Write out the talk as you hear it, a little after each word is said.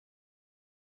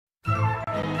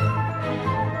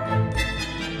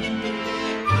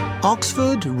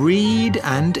Oxford Read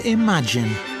and Imagine.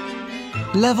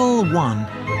 Level 1.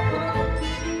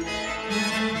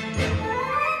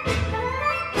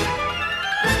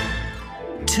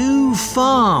 Too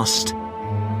Fast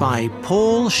by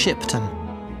Paul Shipton.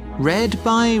 Read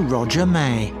by Roger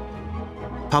May.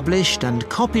 Published and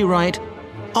copyright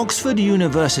Oxford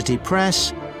University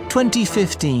Press,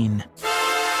 2015.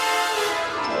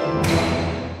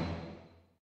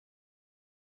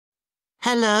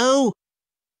 Hello,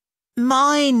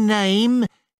 my name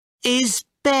is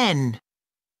Ben.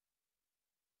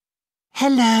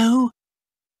 Hello,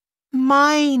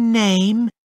 my name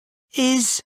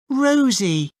is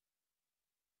Rosie.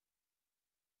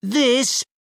 This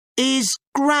is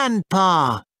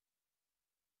Grandpa.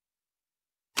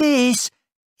 This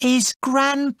is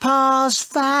Grandpa's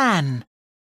van.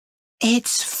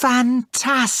 It's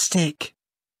fantastic.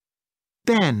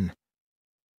 Ben,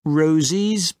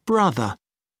 Rosie's brother.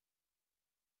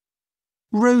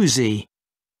 Rosie,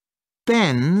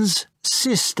 Ben's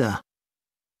sister.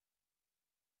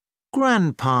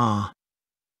 Grandpa.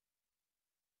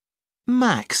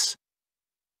 Max,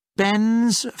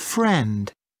 Ben's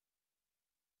friend.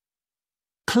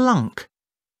 Clunk,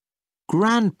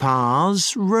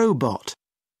 Grandpa's robot.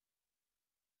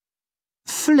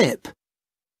 Flip,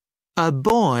 a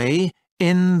boy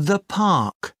in the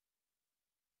park.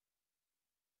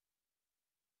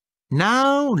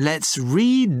 Now let's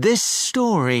read this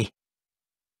story.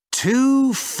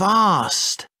 Too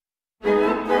Fast.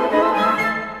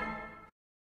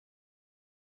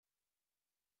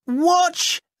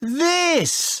 Watch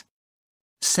this,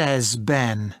 says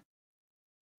Ben.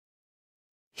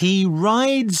 He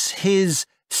rides his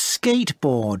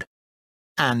skateboard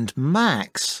and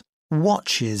Max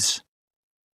watches.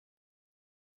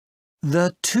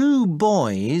 The two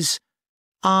boys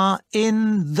are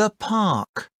in the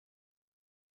park.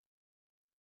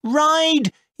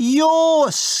 Ride your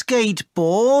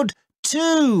skateboard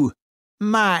too,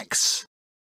 Max,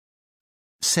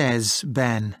 says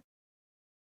Ben.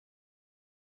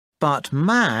 But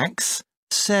Max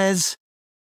says,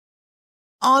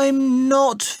 I'm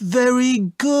not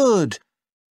very good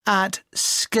at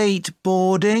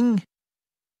skateboarding.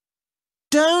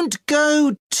 Don't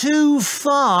go too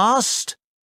fast,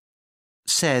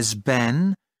 says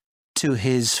Ben to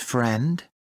his friend.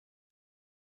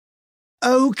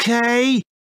 OK,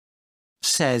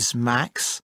 says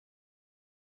Max,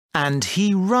 and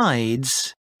he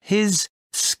rides his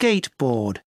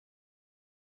skateboard.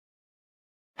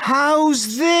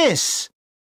 How's this?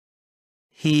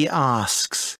 He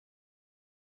asks.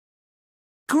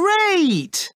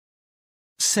 Great,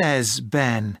 says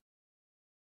Ben.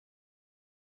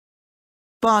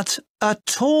 But a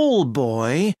tall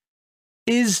boy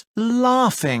is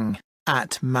laughing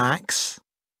at Max.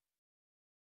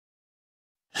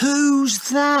 Who's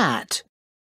that?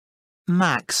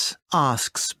 Max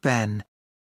asks Ben.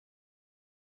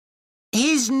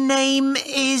 His name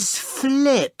is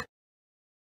Flip,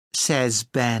 says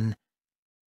Ben.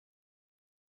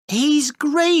 He's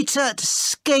great at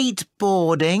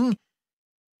skateboarding,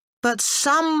 but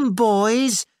some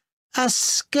boys are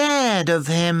scared of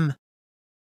him.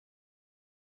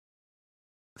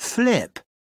 Flip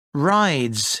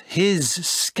rides his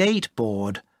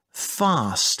skateboard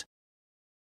fast.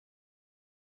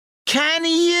 Can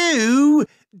you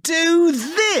do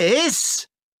this?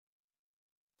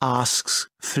 Asks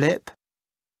Flip.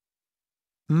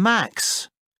 Max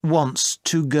wants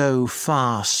to go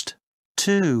fast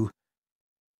too.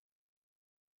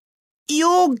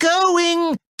 You're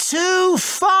going too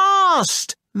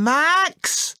fast,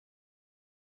 Max,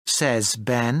 says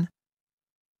Ben.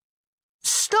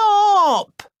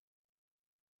 Stop!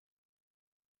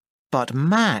 But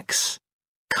Max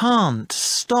can't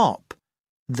stop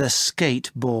the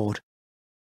skateboard.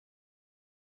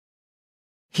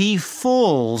 He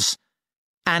falls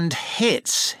and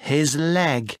hits his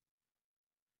leg.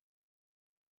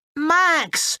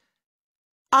 Max,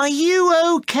 are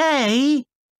you okay?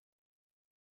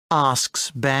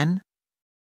 Asks Ben.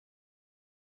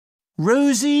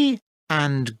 Rosie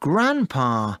and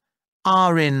Grandpa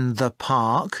are in the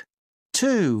park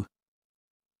too.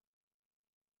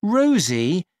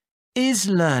 Rosie is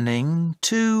learning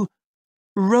to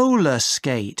roller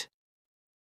skate.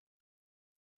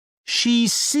 She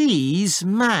sees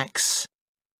Max.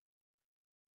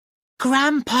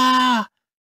 Grandpa,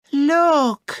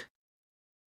 look,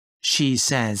 she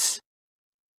says.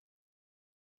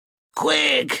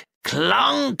 Quick,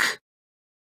 Clunk,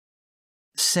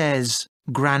 says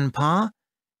Grandpa.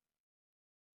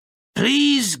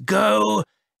 Please go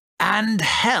and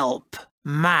help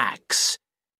Max.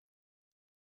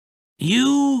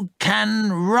 You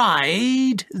can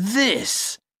ride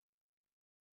this.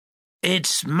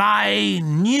 It's my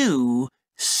new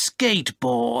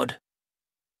skateboard.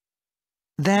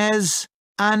 There's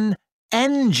an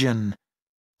engine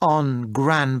on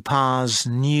Grandpa's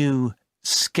new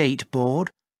skateboard,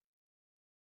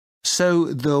 so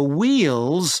the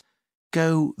wheels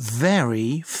go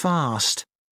very fast.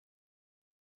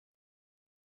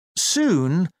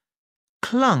 Soon,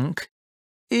 Clunk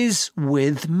is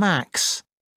with Max.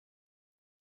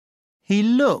 He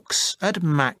looks at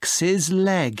Max's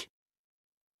leg.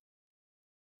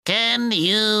 Can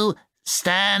you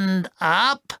stand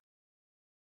up?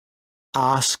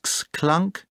 Asks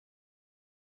Clunk.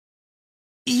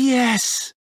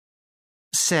 Yes,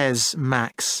 says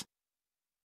Max.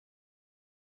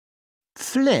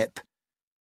 Flip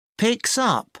picks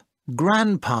up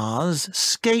Grandpa's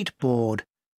skateboard.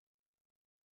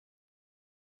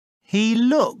 He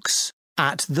looks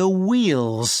at the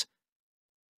wheels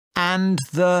and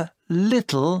the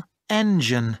little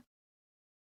engine.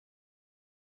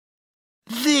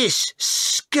 This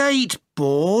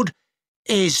skateboard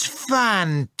is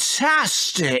fantastic,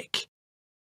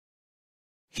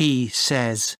 he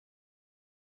says.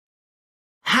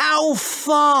 How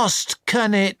fast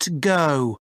can it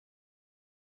go?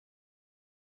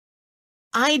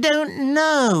 I don't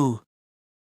know,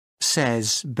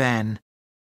 says Ben.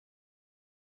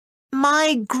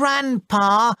 My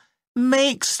grandpa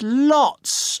makes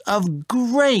lots of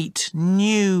great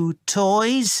new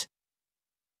toys.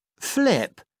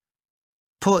 Flip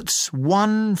puts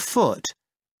one foot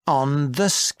on the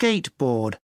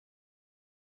skateboard.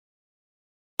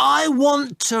 I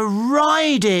want to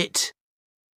ride it,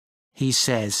 he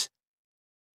says.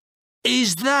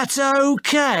 Is that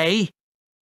okay?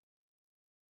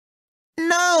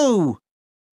 No,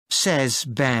 says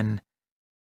Ben.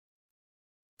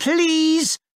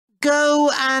 Please go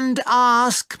and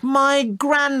ask my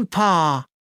grandpa.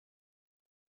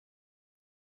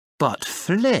 But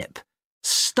Flip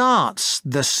starts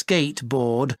the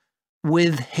skateboard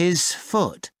with his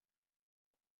foot.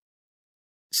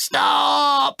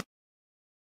 Stop!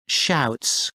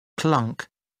 Shouts Clunk.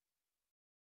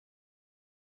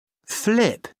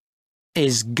 Flip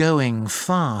is going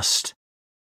fast.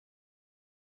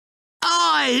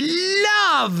 I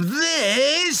love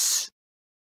this!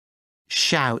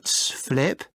 Shouts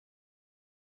Flip.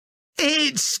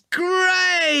 It's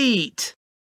great!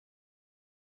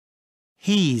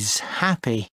 He's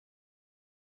happy.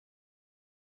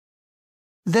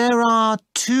 There are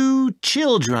two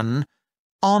children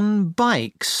on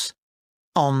bikes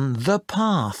on the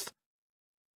path.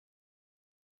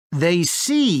 They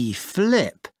see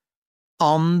Flip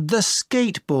on the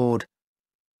skateboard.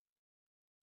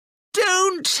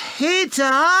 Don't hit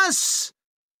us!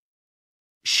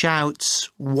 Shouts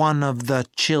one of the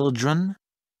children.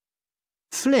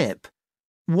 Flip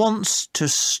wants to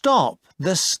stop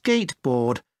the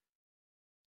skateboard,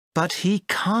 but he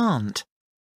can't.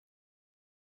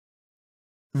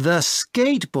 The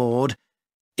skateboard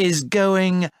is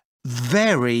going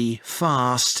very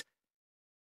fast,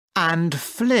 and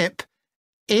Flip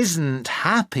isn't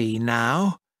happy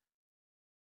now.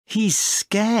 He's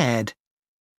scared.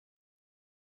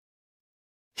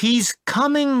 He's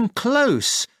coming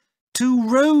close to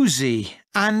Rosie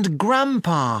and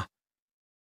Grandpa.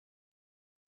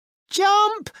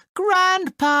 Jump,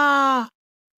 Grandpa!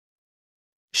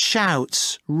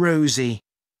 Shouts Rosie.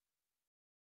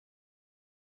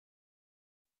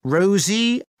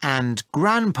 Rosie and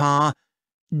Grandpa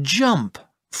jump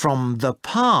from the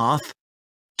path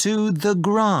to the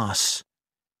grass.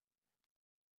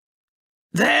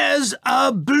 There's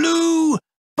a blue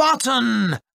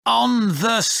button on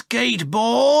the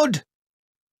skateboard,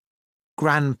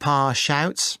 Grandpa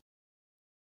shouts.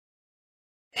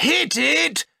 Hit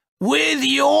it with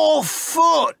your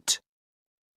foot.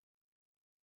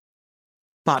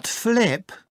 But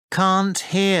Flip can't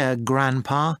hear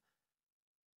Grandpa.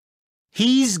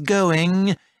 He's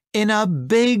going in a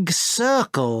big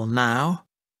circle now.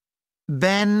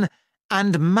 Ben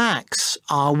and Max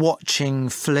are watching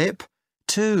Flip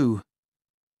too.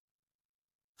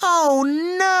 Oh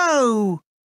no,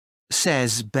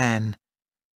 says Ben.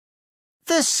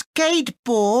 The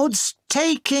skateboard's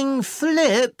taking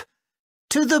Flip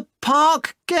to the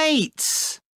park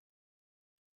gates.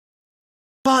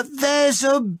 But there's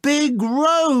a big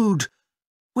road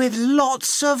with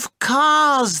lots of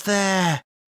cars there,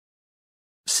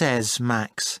 says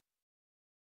Max.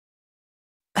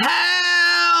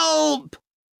 Help!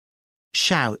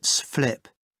 Shouts Flip.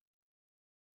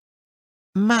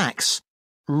 Max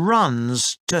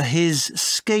runs to his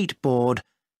skateboard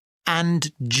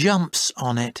and jumps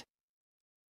on it.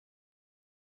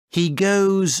 He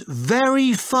goes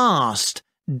very fast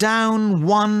down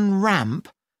one ramp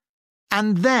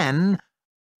and then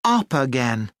up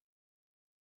again.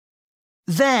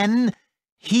 Then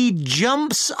he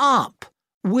jumps up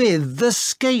with the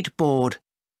skateboard.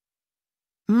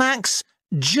 Max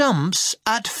jumps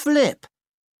at Flip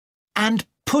and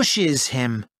pushes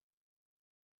him.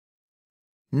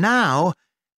 Now,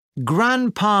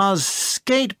 Grandpa's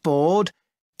skateboard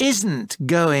isn't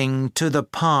going to the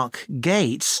park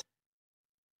gates.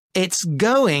 It's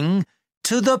going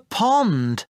to the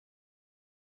pond.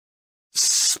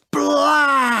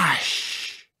 Splash!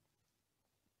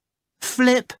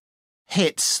 Flip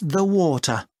hits the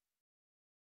water.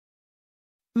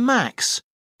 Max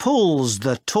pulls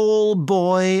the tall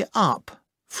boy up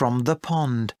from the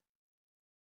pond.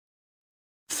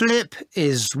 Flip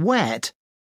is wet,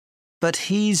 but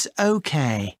he's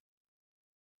okay.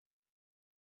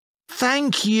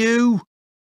 "Thank you,"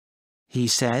 he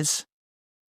says.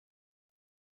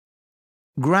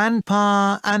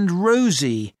 Grandpa and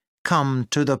Rosie come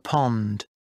to the pond,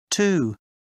 too.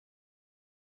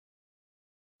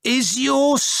 "Is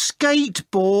your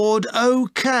skateboard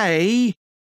okay?"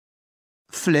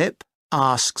 Flip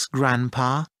asks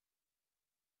Grandpa.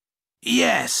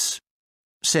 "Yes,"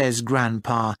 says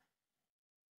Grandpa.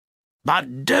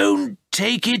 "But don't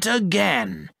take it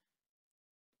again.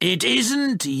 It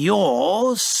isn't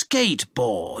your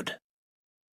skateboard."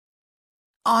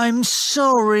 "I'm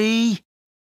sorry,"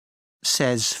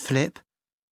 says Flip.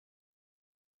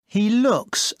 He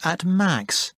looks at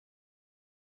Max.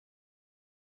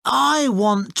 "I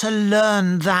want to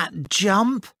learn that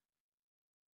jump.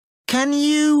 Can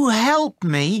you help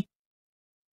me?"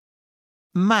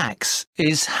 Max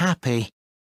is happy.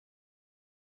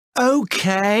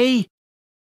 "Okay,"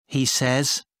 he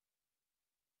says.